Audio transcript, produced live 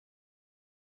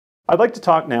I'd like to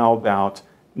talk now about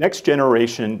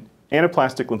next-generation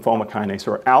anaplastic lymphoma kinase,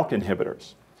 or ALK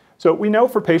inhibitors. So we know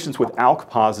for patients with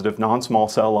ALK-positive non-small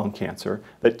cell lung cancer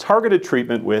that targeted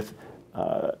treatment with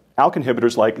ALK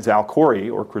inhibitors like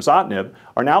Xalkori or crizotinib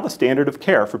are now the standard of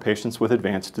care for patients with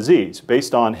advanced disease,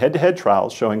 based on head-to-head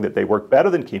trials showing that they work better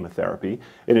than chemotherapy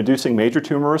in inducing major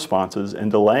tumor responses and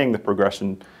delaying the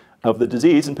progression of the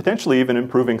disease and potentially even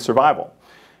improving survival.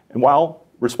 And while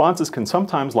responses can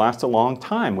sometimes last a long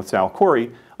time with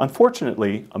Xalkori,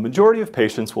 unfortunately, a majority of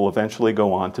patients will eventually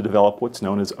go on to develop what's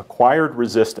known as acquired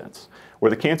resistance, where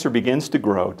the cancer begins to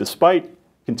grow despite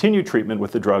continued treatment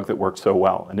with the drug that worked so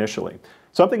well initially.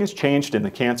 Something has changed in the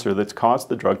cancer that's caused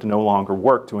the drug to no longer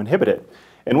work to inhibit it.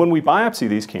 And when we biopsy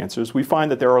these cancers, we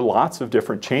find that there are lots of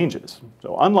different changes.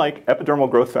 So unlike epidermal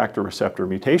growth factor receptor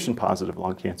mutation-positive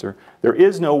lung cancer, there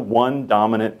is no one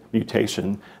dominant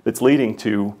mutation that's leading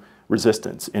to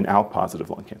resistance in ALK-positive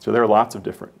lung cancer. There are lots of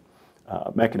different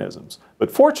mechanisms.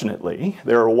 But fortunately,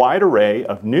 there are a wide array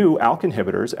of new ALK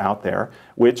inhibitors out there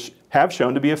which have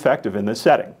shown to be effective in this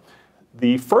setting.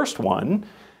 The first one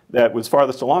that was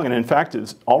farthest along, and in fact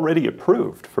is already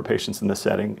approved for patients in this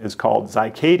setting, is called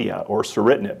Zykadia or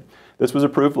ceritinib. This was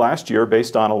approved last year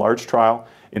based on a large trial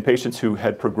in patients who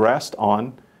had progressed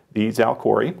on the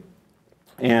Xalkori,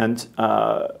 and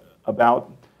about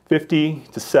 50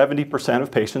 to 70%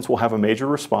 of patients will have a major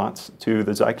response to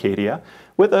the Zykadia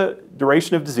with a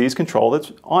duration of disease control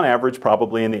that's on average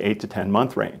probably in the 8 to 10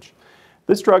 month range.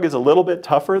 This drug is a little bit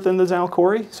tougher than the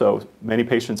Xalkori, so many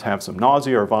patients have some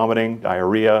nausea or vomiting,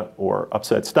 diarrhea, or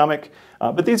upset stomach,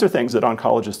 but these are things that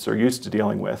oncologists are used to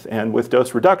dealing with, and with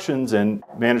dose reductions and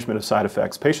management of side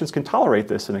effects, patients can tolerate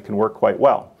this and it can work quite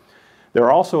well. There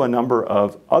are also a number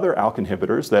of other ALK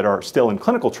inhibitors that are still in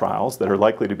clinical trials that are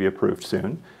likely to be approved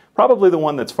soon. Probably the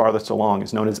one that's farthest along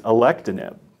is known as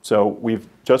Alectinib. So we've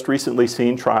just recently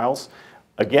seen trials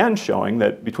again showing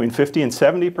that between 50 and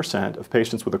 70% of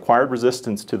patients with acquired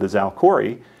resistance to the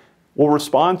Xalkori will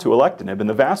respond to Alectinib, and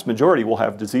the vast majority will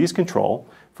have disease control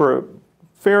for a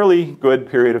fairly good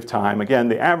period of time. Again,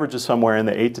 the average is somewhere in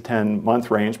the 8 to 10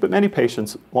 month range, but many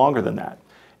patients longer than that.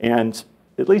 And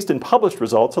at least in published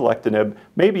results, Alectinib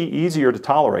may be easier to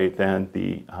tolerate than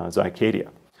the Zykadia.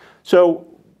 So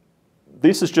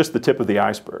this is just the tip of the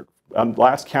iceberg.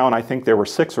 Last count, I think there were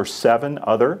 6 or 7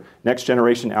 other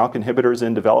next-generation ALK inhibitors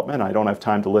in development. I don't have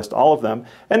time to list all of them,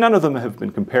 and none of them have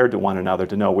been compared to one another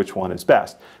to know which one is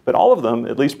best. But all of them,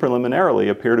 at least preliminarily,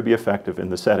 appear to be effective in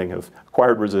the setting of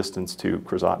acquired resistance to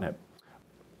crizotinib.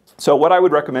 So what I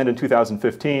would recommend in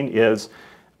 2015 is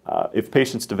if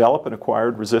patients develop an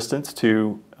acquired resistance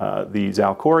to the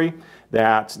Xalkori,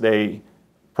 that they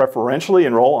preferentially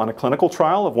enroll on a clinical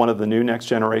trial of one of the new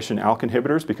next-generation ALK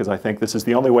inhibitors, because I think this is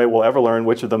the only way we'll ever learn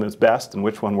which of them is best and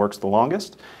which one works the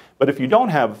longest. But if you don't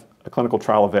have a clinical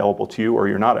trial available to you, or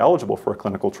you're not eligible for a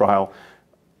clinical trial,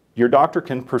 your doctor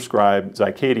can prescribe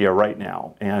Zykadia right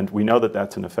now, and we know that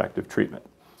that's an effective treatment.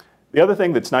 The other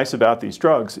thing that's nice about these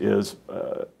drugs is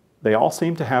they all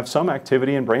seem to have some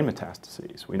activity in brain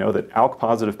metastases. We know that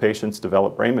ALK-positive patients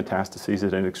develop brain metastases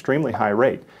at an extremely high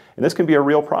rate. And this can be a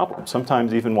real problem,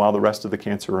 sometimes even while the rest of the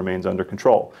cancer remains under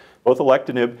control. Both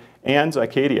Alectinib and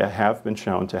Zykadia have been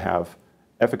shown to have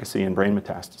efficacy in brain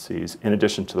metastases in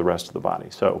addition to the rest of the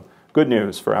body. So good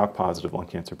news for ALK-positive lung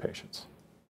cancer patients.